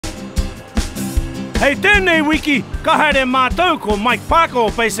Hei tēnei wiki, ka haere mātou ko Mike Parker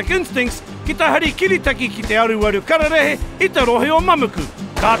o Basic Instincts ki te hari kiritaki ki te aruaru kararehe i te rohe o Mamuku.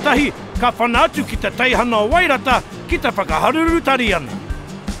 Kātahi, ka whanaatu ki te teihana o Wairata ki te whakaharuru tari ana.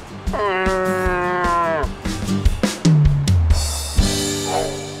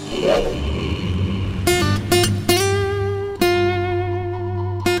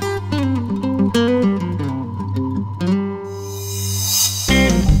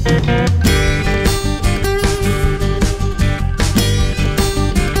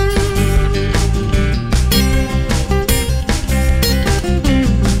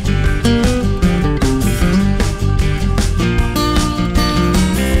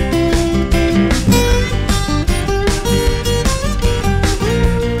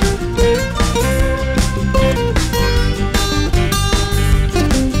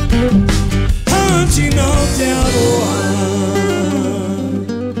 Hunting Aotearoa.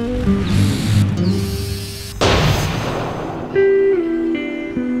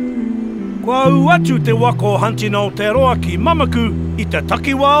 Kua au atu te wako Hunting Aotearoa ki Mamuku i te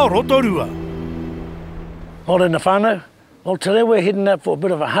takiwa o Rotorua. Morena whānau. Well, today we're heading out for a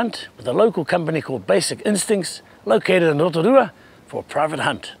bit of a hunt with a local company called Basic Instincts, located in Rotorua, for a private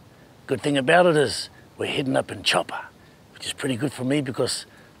hunt. Good thing about it is we're heading up in chopper, which is pretty good for me because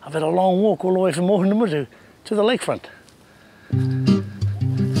I've had a long walk all the way from Mohunamutu to the lakefront.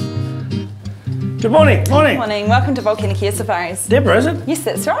 Good morning. Good morning. Welcome to Volcanic Air Safaris. Deborah, is it? Yes,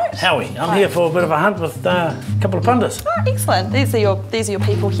 that's right. Howie. I'm here for a bit of a hunt with a couple of punters. Oh, excellent. These are your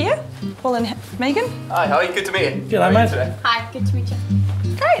people here. Paul and Megan. Hi, Howie. Good to meet you. G'day, mate. Today? Hi, good to meet you.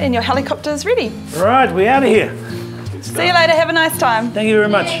 Great, and your helicopter's ready. Right, we're out of here. See you later. Have a nice time. Thank you very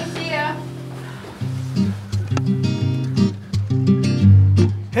much. See ya.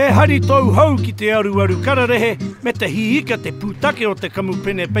 He hari tau hau ki te aruaru kararehe me te hiika te pūtake o te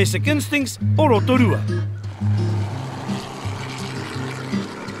kamupene Basic Instincts o Rotorua.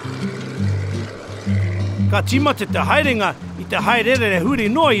 Ka timate te haerenga i te haerere huri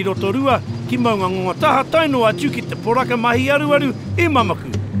noa i Rotorua ki maunga ngonga taha taino atu ki te poraka mahi aruaru i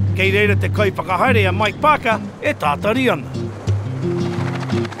Mamuku. Kei reira te kaipakahaere a Mike Parker e tātari ana.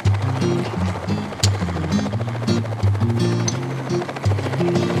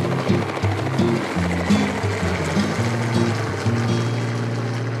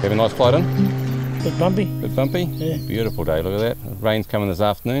 Have a nice flight in? Bit bumpy. Bit bumpy? Yeah. Beautiful day, look at that. Rain's coming this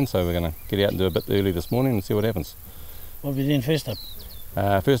afternoon, so we're going to get out and do a bit early this morning and see what happens. What are we doing first up?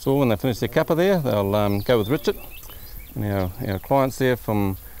 First of all, when they finish their cuppa there, they'll go with Richard. And our clients there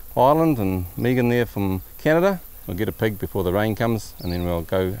from Ireland and Megan there from Canada. We'll get a pig before the rain comes, and then we'll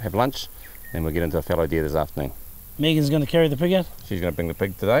go have lunch, and we'll get into a fallow deer this afternoon. Megan's going to carry the pig out? She's going to bring the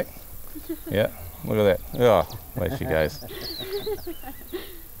pig today. Yeah, look at that. Oh, there she goes.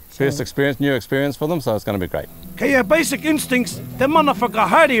 First experience, new experience for them, so it's going to be great. Kei a Basic Instincts, te mana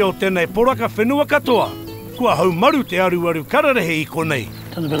whakahaere o tēnei poraka whenua katoa. Kua hau maru te aruaru kararehe I konei.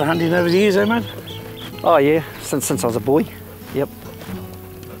 Done a bit of hunting over the years, eh, mate? Oh yeah, since I was a boy. Yep.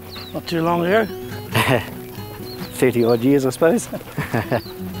 Not too long ago. 30 odd years, I suppose. Well,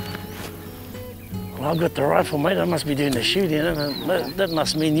 I've got the rifle, mate. I must be doing the shooting, and that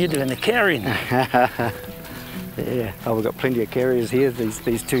must mean you're doing the carrying. Yeah, oh, we've got plenty of carriers here,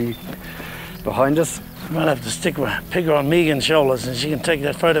 these two behind us. Might have to stick my pig on Megan's shoulders and she can take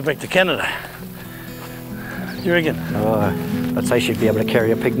that photo back to Canada. Do you reckon? Oh, I'd say she'd be able to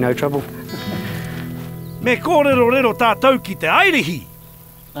carry a pig, no trouble. Me kōrero tātou ki te airehi.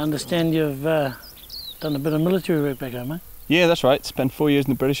 I understand you've done a bit of military work back home, mate? Yeah, that's right. Spent 4 years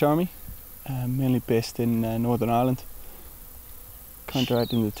in the British Army, mainly based in Northern Ireland.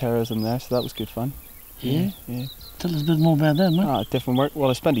 Counteracting the terrorism there, so that was good fun. Yeah? Yeah. Tell us a bit more about that, mate. Ah, different work. Well,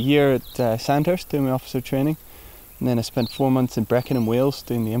 I spent a year at Sandhurst doing my officer training, and then I spent 4 months in Brecon in Wales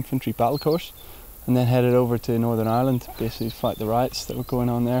doing the infantry battle course, and then headed over to Northern Ireland, basically fight the riots that were going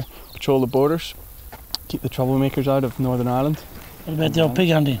on there, patrol the borders, keep the troublemakers out of Northern Ireland. What about the old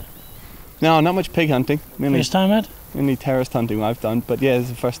pig hunting? No, not much pig hunting. First time, mate? Mainly terrorist hunting I've done, but yeah, it's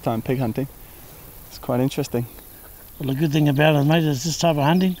the first time pig hunting. It's quite interesting. Well, the good thing about it, mate, is this type of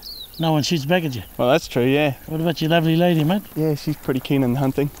hunting, no one shoots back at you. Well, that's true, yeah. What about your lovely lady, mate? Yeah, she's pretty keen on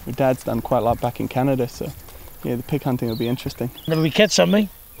hunting. Her dad's done quite a lot back in Canada, so yeah, the pig hunting will be interesting. And if we catch something,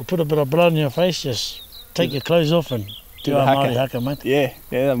 we'll put a bit of blood on your face, just take your clothes off and do our mighty haka, mate. Yeah,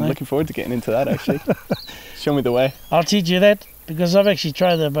 I'm looking forward to getting into that, actually. Show me the way. I'll teach you that, because I've actually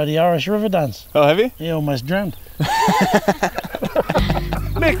tried the bloody Irish river dance. Oh, have you? Yeah, almost drowned.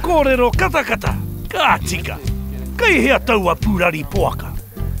 Me kōrero katakata, ka tika. Kai hea taua pūrari poaka.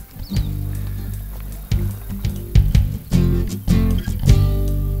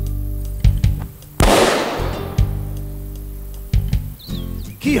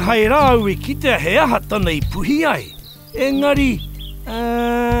 Ki hai rāu I kitea he aha tana I puhi ai. Engari,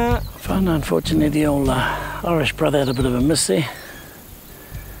 Fun, unfortunately, the old Irish brother had a bit of a miss there.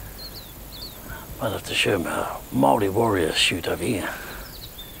 Might have to show him how Māori warriors shoot over here.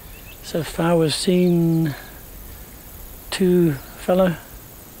 So far we've seen 2 fellow,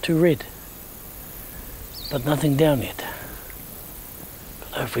 2 red, but nothing down yet.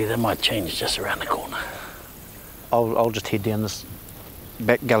 But hopefully that might change just around the corner. I'll just head down this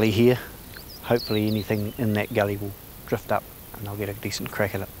back gully here. Hopefully anything in that gully will drift up and I'll get a decent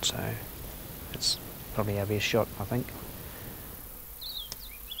crack at it. So it's probably our best shot, I think.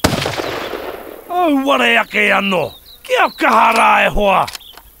 oh wareake anō, kia kahara e hoa.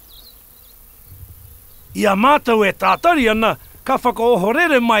 Ia mātou e tātari ana, ka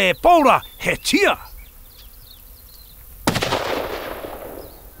whakaohorere mai e paura he tia.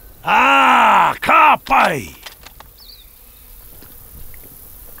 Ka pai.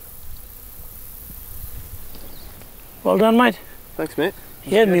 Well done, mate. Thanks, mate.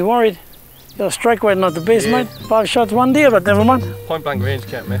 You had me worried. Your strike rate not the best, Yeah. mate. 5 shots, 1 deer, but never mind. Point blank range,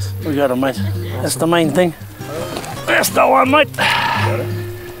 can't miss. We got it, mate. That's the main thing. That's the one, mate.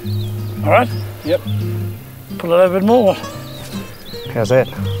 All right. Yep. Pull it over a bit more. How's that?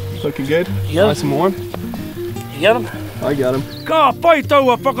 Looking good. Yeah. Nice and warm. You got him? I got him. Ka pai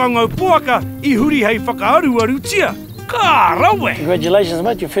taua whakangau puaka I huri hei whakaaru tia. Ka rawe. Congratulations,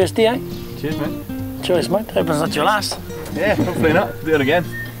 mate. Your first deer, eh? Cheers, mate. Choice, mate. Hope it's not your last. Yeah, hopefully not. Do it again.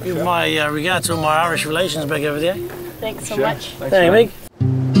 Give my regards to all my Irish relations back over there. Thanks so Sure. much. Thanks, Thank you, mate. Meg.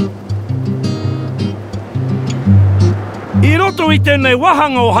 I roto I tēnei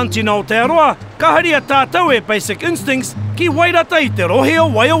wahanga o Hunting Aotearoa, ka haria tātou e Basic Instincts ki Wairata I te rohe o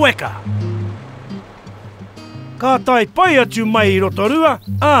Waioeka. Ka tai pai atu mai I Rotorua,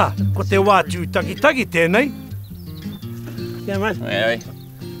 ko te wātu takitaki tēnei. Yeah, mate. Hey,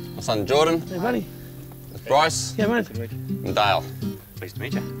 my son Jordan, Hey, buddy. Bryce, Yeah, mate. and Dale. Pleased to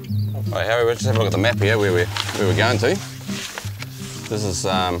meet you. Right, Harry, let's just have a look at the map here where we're going to. This is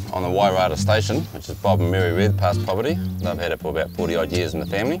on the Wairata Station, which is Bob and Mary Redpath's property. They've had it for about 40 odd years in the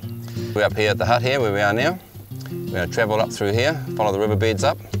family. We're up here at the hut here where we are now. We're going to travel up through here, follow the riverbeds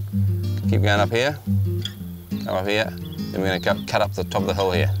up, keep going up here, come up here, then we're going to cut up the top of the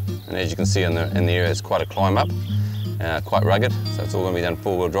hill here. And as you can see in the area, it's quite a climb up, quite rugged, so it's all going to be done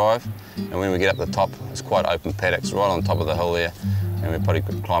 4-wheel drive. And when we get up the top, it's quite open paddocks right on top of the hill there, and we probably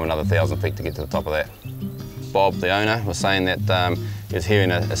could climb another 1,000 feet to get to the top of that. Bob, the owner, was saying that he was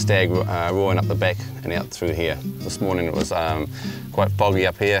hearing a stag roaring up the back and out through here. This morning it was quite foggy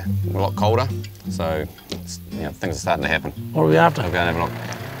up here, a lot colder, so things are starting to happen. What are we after? We're going to have a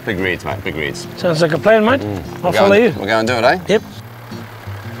look. Big reds, mate, big reds. Sounds like a plan, mate. I'll follow you. We'll go and do it, eh? Yep.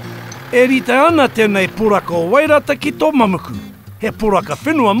 E rita ana tēnei puraka o Wairata ki tō mamuku. He puraka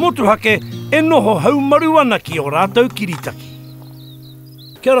whenua motuhake e noho haumaru ana ki o rātou kiritaki.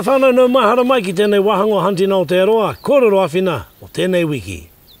 Kia ora whānau, nau mahara mai ki tēnei wahanga o Hunting Aotearoa, kōrero awhina o tēnei wiki.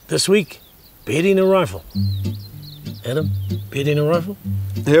 This week, bedding a rifle. Adam, bedding a rifle?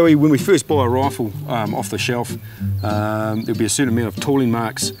 Howie, when we first buy a rifle off the shelf, there'll be a certain amount of tooling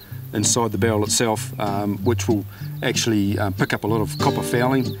marks inside the barrel itself, which will actually pick up a lot of copper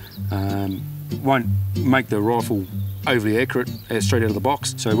fouling. Won't make the rifle overly accurate straight out of the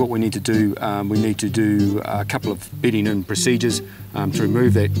box. So what we need to do, a couple of bedding in procedures to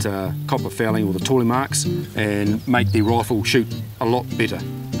remove that copper fouling or the tooling marks and make the rifle shoot a lot better.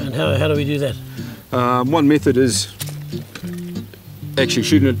 And how do we do that? One method is actually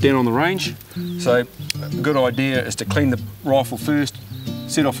shooting it down on the range. So a good idea is to clean the rifle first,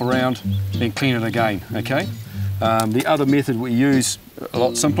 set off a round, then clean it again, okay? The other method we use, a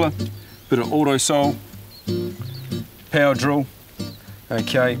lot simpler, bit of auto sol, power drill,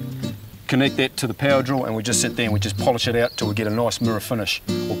 okay? Connect that to the power drill and we just sit there and we just polish it out till we get a nice mirror finish,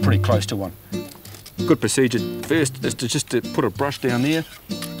 or pretty close to one. Good procedure first is to put a brush down there,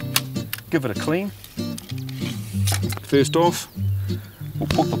 give it a clean. First off, we'll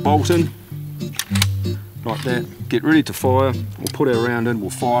put the bolt in, like that, get ready to fire, we'll put our round in, we'll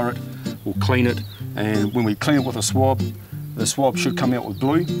fire it, we'll clean it, and when we clean it with a swab, the swab should come out with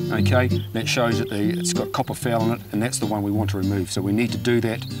blue, okay? That shows that it's got copper foul in it, and that's the one we want to remove. So we need to do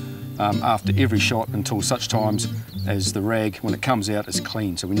that after every shot until such times as the rag, when it comes out, is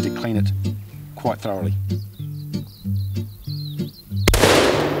clean. So we need to clean it quite thoroughly.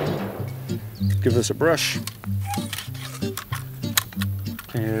 Give this a brush.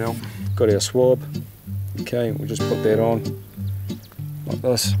 Clean it out. Got our swab. Okay, we'll just put that on like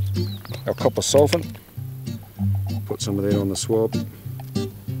this. Our copper solvent. Put some of that on the swab,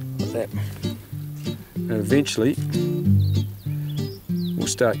 like that. And eventually, we'll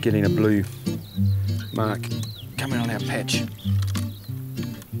start getting a blue mark coming on our patch.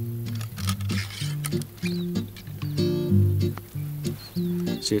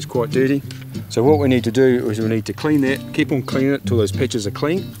 See, it's quite dirty. So what we need to do is we need to clean that, keep on cleaning it till those patches are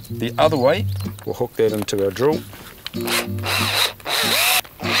clean. The other way, we'll hook that into our drill.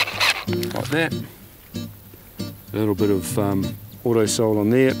 Like that. A little bit of auto sole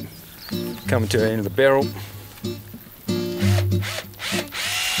on there. Coming to the end of the barrel.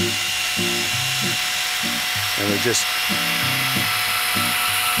 And we just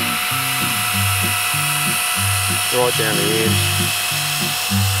right down the end.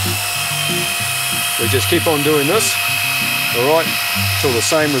 We just keep on doing this, all right, till the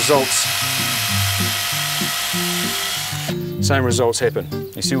same results happen.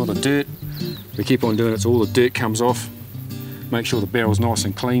 You see all the dirt, we keep on doing it so all the dirt comes off. Make sure the barrel's nice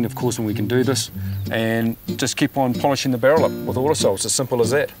and clean, of course, when we can do this, and just keep on polishing the barrel up with autosol. It's as simple as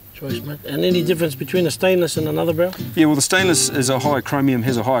that. Choice, mate. And any difference between a stainless and another barrel? Yeah, well, the stainless is a higher chromium,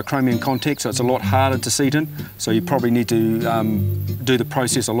 has a higher chromium content, so it's a lot harder to seat in. So you probably need to do the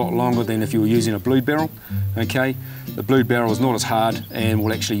process a lot longer than if you were using a blued barrel. Okay, the blued barrel is not as hard and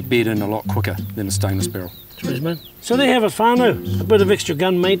will actually bed in a lot quicker than a stainless barrel. Choice, mate. So there you have it, whānau. A bit of extra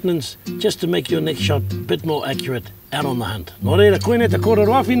gun maintenance just to make your next shot a bit more accurate out on the hunt. Nō reira, koe te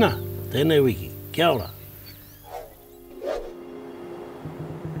kōrero awhina. Tēnei wiki. Kia ora.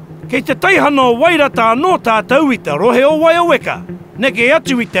 Kei te teihana o Wairata anō tātou I te rohe o Waioeka. Neke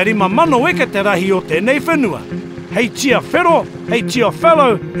atu I te 5 mano eka te rahi o tēnei whenua. Hei tia whero, hei tia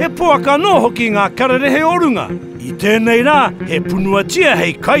whello, he puaka anō hoki ngā kararehe o runga. I tēnei rā, he punua tia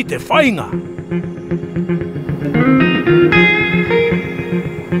hei kai te whainga.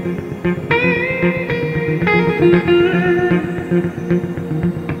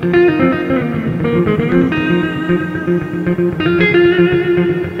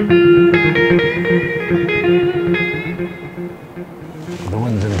 The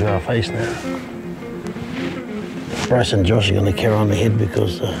wind's into our face now. Bryce and Josh are going to carry on ahead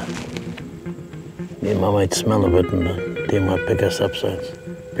because me and my mate smell a bit and they might pick us up, so it's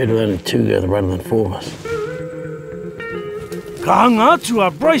better only 2 go rather than 4 of us. Ka hanga atu a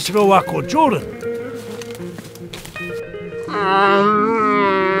Bryce roa ko Jordan.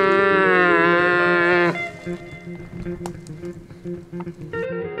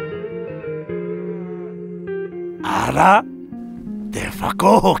 Ara, te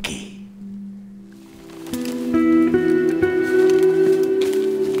whakohoki.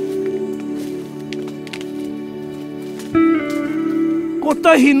 Ko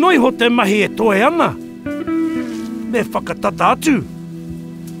tahi noi ho te mahi e toe ana. Me whakatata atu.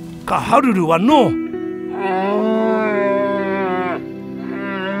 Ka haruru anō.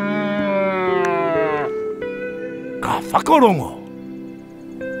 Ka whakarongo.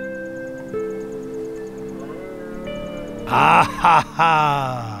 Ah ha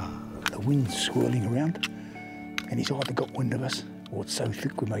ha! The wind's swirling around and he's either got wind of us or it's so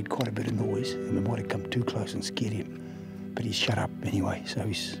thick we made quite a bit of noise and we might have come too close and scared him. But he's shut up anyway, so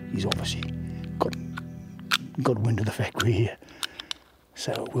he's obviously got wind of the fact we're here.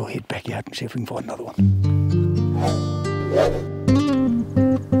 So we'll head back out and see if we can find another one.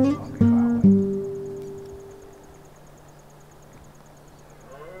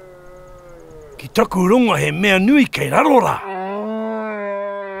 Ki taku ronga he mea nui kei rarora.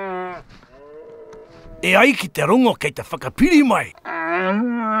 E ai ki te rongo kei te whakapiri mai.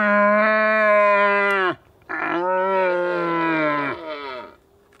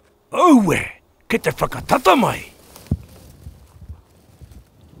 Auwe, kei te whakatata mai.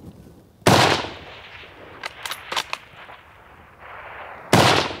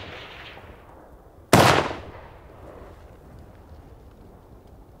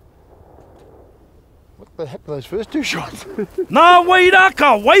 What the heck were those first 2 shots? Nā wairā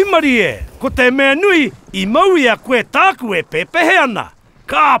ka waimari e, ko te mea nui I maui a koe tāku e pepehe ana.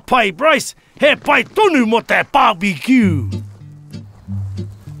 Ka pai Bryce, he pai tonu mo te barbecue.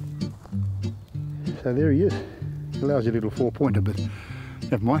 So there he is. Allows you a little 4-pointer, but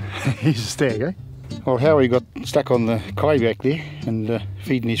never mind. He's a stag, eh? Well, Howie got stuck on the kai back there and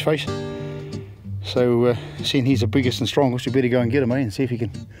feeding his face. So seeing he's the biggest and strongest, we better go and get him, eh? And see if he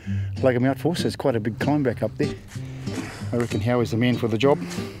can lug him out for us. There's quite a big climb back up there. I reckon Howie's the man for the job.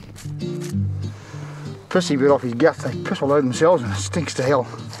 Pissy bit off his guts. They piss all over themselves and it stinks to hell.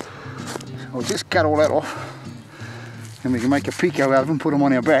 I'll just cut all that off and we can make a pico out of them, put them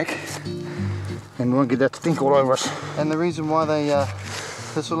on our back, and we won't get that stink all over us. And the reason why they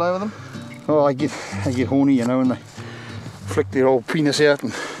piss all over them? Oh, they get horny, you know, and they flick their old penis out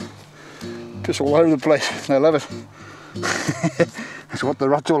and piss all over the place. They love it. That's what the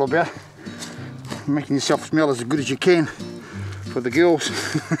rut's all about. Making yourself smell as good as you can for the girls.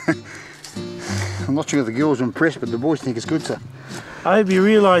 I'm not sure the girls are impressed, but the boys think it's good, so. I hope you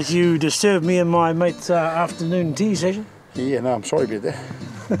realise you disturbed me and my mate's afternoon tea session. Yeah, no, I'm sorry about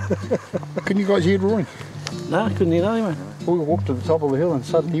that. Couldn't you guys hear it roaring? No, I couldn't hear nothing, mate. We walked to the top of the hill and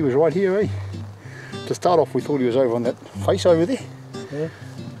suddenly he was right here, eh? To start off, we thought he was over on that face over there. Yeah.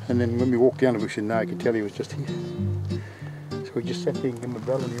 And then when we walked down the bush, no, I could tell he was just here. So we just sat there and gave him a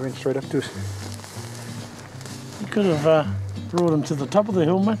bell and he ran straight up to us. You could have brought him to the top of the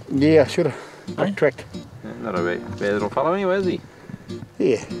hill, mate. Yeah, I should have. Backtracked. Not a bad little fellow anyway, is he?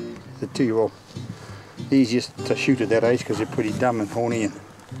 Yeah, the 2-year-old. Easiest to shoot at that age because they're pretty dumb and horny and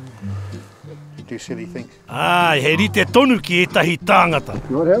do silly things. Ai, he rite tonu ki etahi tāngata.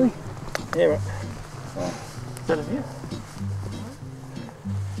 You right, Harry? Yeah, right. Is that a view?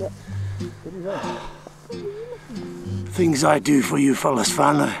 Things I do for you fellas,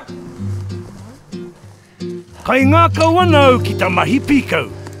 whānau. Kai ngā kau ana au ki ta mahi pīkau.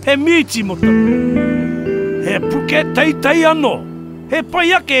 He miti moto. He puke teitei anō. He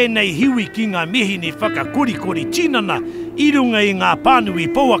pai ake nei hiwi ki ngā mihi ni whakakorikori tinana I runga I ngā pānui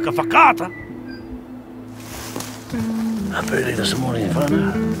pouaka whakaata. Up early this morning,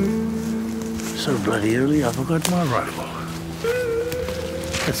 whānau. So bloody early, I forgot my rifle.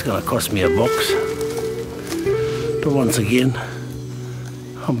 That's gonna cost me a box. But once again,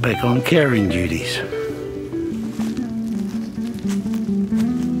 I'm back on carrying duties.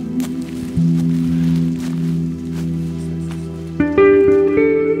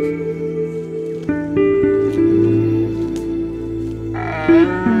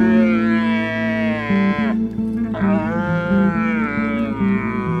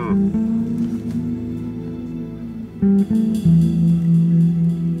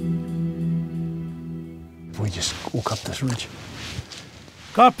 We just walk up this ridge.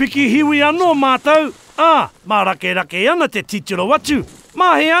 Ka piki hiwi anō mātou. Mā rake ana te titiro watu.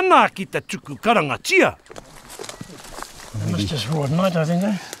 Mā he ana ki te tuku karangatia. They must just roar at night, I think,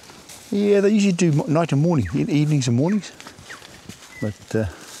 eh? Yeah, they usually do night and morning, evenings and mornings. But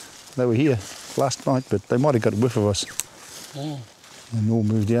they were here last night, but they might have got a whiff of us. And all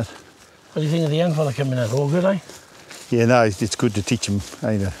moved out. What do you think of the young fella coming out? All good, eh? Yeah, no, it's good to teach them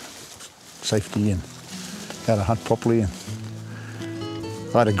the safety and how to hunt properly. And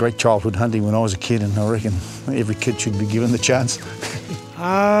I had a great childhood hunting when I was a kid, and I reckon every kid should be given the chance.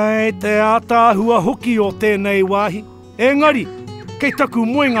 Ai, te ātāhua hoki o tēnei wāhi. Engari, kei taku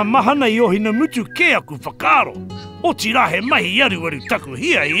moenga mahana I ohina mutu ke aku whakaro. O tira he mahi aru taku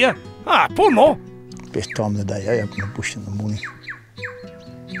hia. Pono. Best time of the day, eh? Up in the bush in the morning.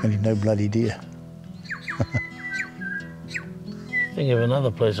 Only no bloody deer. Think of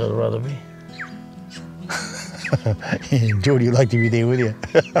another place I'd rather be. Geordie, you'd like to be there, would you?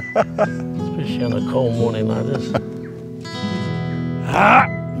 Especially on a cold morning like this.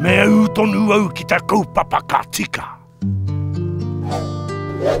 Mea utonu au ki ta kaupapa ka tika.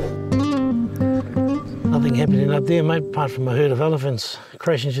 Nothing happening up there, mate, apart from a herd of elephants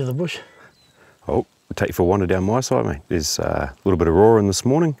crashing through the bush. Oh, we'll take you for a wander down my side, mate. There's a little bit of roaring this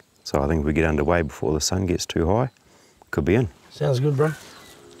morning, so I think if we get underway before the sun gets too high, could be in. Sounds good, bro.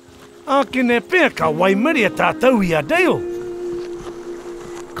 Kene pēr ka waimiri tātou I a Dale.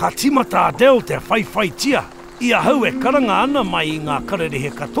 Ka timata a Dale te whaiwhai tia. Ia hau e karanga ana mai I ngā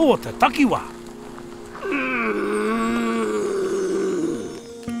kararehe katoa te takiwa.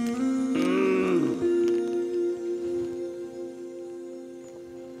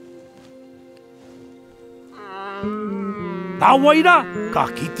 Tā waira, ka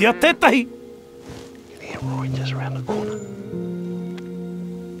kitea tētahi. Yeah, roaring just around the corner.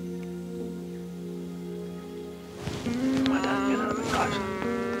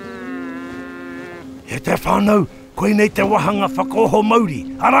 He te whānau, koe nei te wahanga whakaoho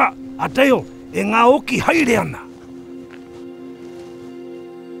mauri. Ara, a Dale, e ngā oki haere ana.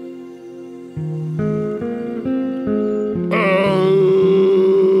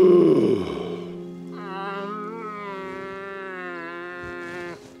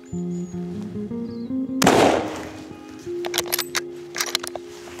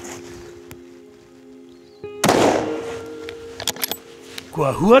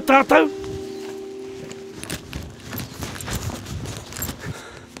 Kua hua tātou?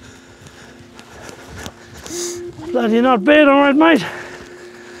 Bloody not bad, all right, mate.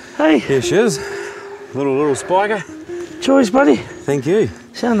 Hey. Here she is, little spiker. Choice, buddy. Thank you.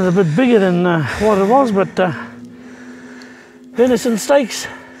 Sounded a bit bigger than what it was, but venison steaks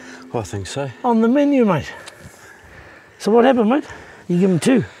I think so. on the menu, mate. So what happened, mate? You give them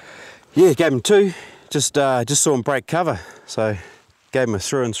two? Yeah, gave him two. Just saw him break cover, so gave him a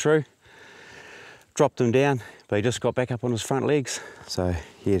through and through, dropped him down, but he just got back up on his front legs. So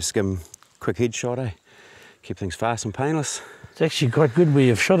yeah, just give him a quick headshot, eh? Keep things fast and painless. It's actually quite good where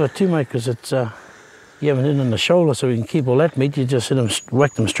you've shot it too, mate, because it's you haven't hit in the shoulder, so you can keep all that meat. You just hit them,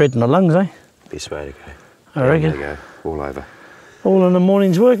 whack them straight in the lungs, eh? Best way to go. I reckon. There you go, all over. All in the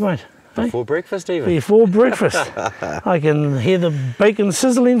morning's work, mate. Before breakfast even. Before breakfast. I can hear the bacon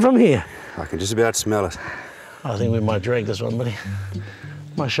sizzling from here. I can just about smell it. I think we might drag this one, buddy.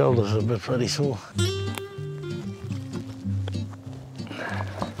 My shoulders are a bit bloody sore.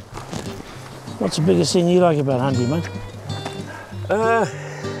 What's the biggest thing you like about hunting, mate?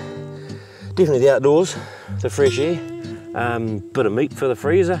 Definitely the outdoors, the fresh air, bit of meat for the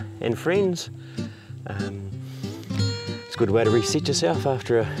freezer and friends. It's a good way to reset yourself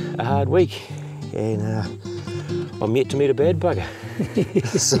after a hard week, and I'm yet to meet a bad bugger.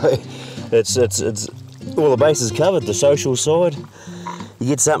 So it's all the bases covered. The social side, you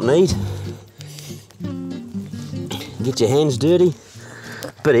get something to eat, get your hands dirty,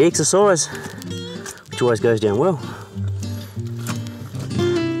 bit of exercise, which always goes down well.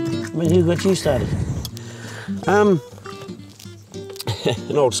 I mean, who got you started? An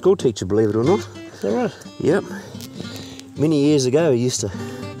old school teacher, believe it or not. Is that right? Yep. Many years ago, he used to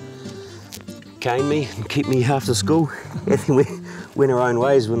cane me and keep me after school, and then we went our own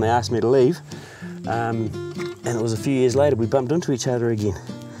ways when they asked me to leave. And it was a few years later we bumped into each other again.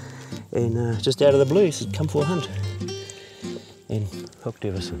 And just out of the blue, he said, come for a hunt. And hooked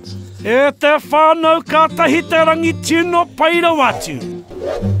ever since. E te whānau ka tahi te rangi tino paira watu.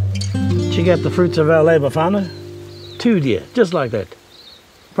 Check out the fruits of our labour, whānau. 2 deer, just like that.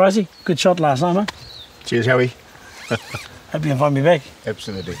 Pricey, good shot last night, mate. Cheers, Howie. Hope you can find me back.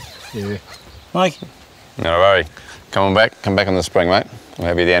 Absolutely. Yeah. Mike? No worry. Come back in the spring, mate. We'll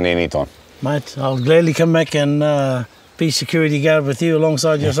have you down any time. Mate, I'll gladly come back and be security guard with you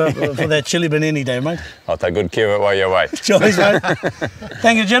alongside yourself for that chili bin any day, mate. I'll take good care of it while you're away. Choice, mate.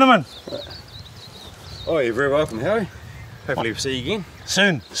 Thank you, gentlemen. Oh, you're very welcome, Howie. Hopefully we'll see you again.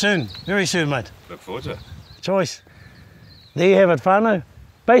 Soon, very soon, mate. Look forward to it. Choice. There you have it, whānau.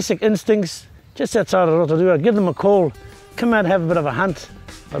 Basic Instincts, just outside of Rotorua. Give them a call, come out and have a bit of a hunt,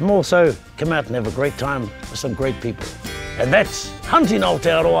 but more so, come out and have a great time with some great people. And that's Hunting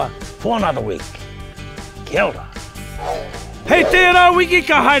Aotearoa for another week. Kia ora. Hei tērā wiki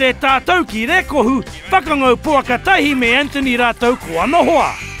ka haere tātou ki rekohu, whakangau puakatahi me Anthony rātou ko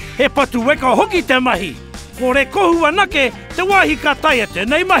anohoa. He patu weka hoki te mahi. Ko rekohu anake te wāhi ka taia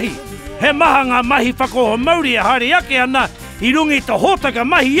tēnei mahi. He maha ngā mahi whakoho mauri e haere ake ana I rungi te hōtaka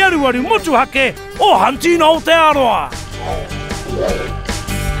mahi aruaru motuhake o Hunting Aotearoa.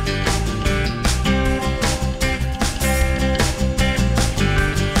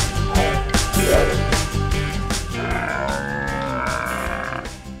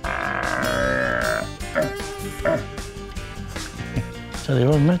 Tell you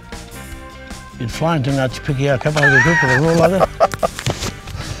what, mate, you'd fly into Ngā Tipiki a couple of the group with a roll like that.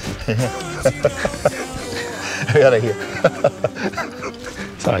 Out of here.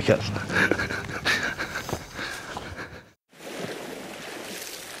 Sorry, Cats.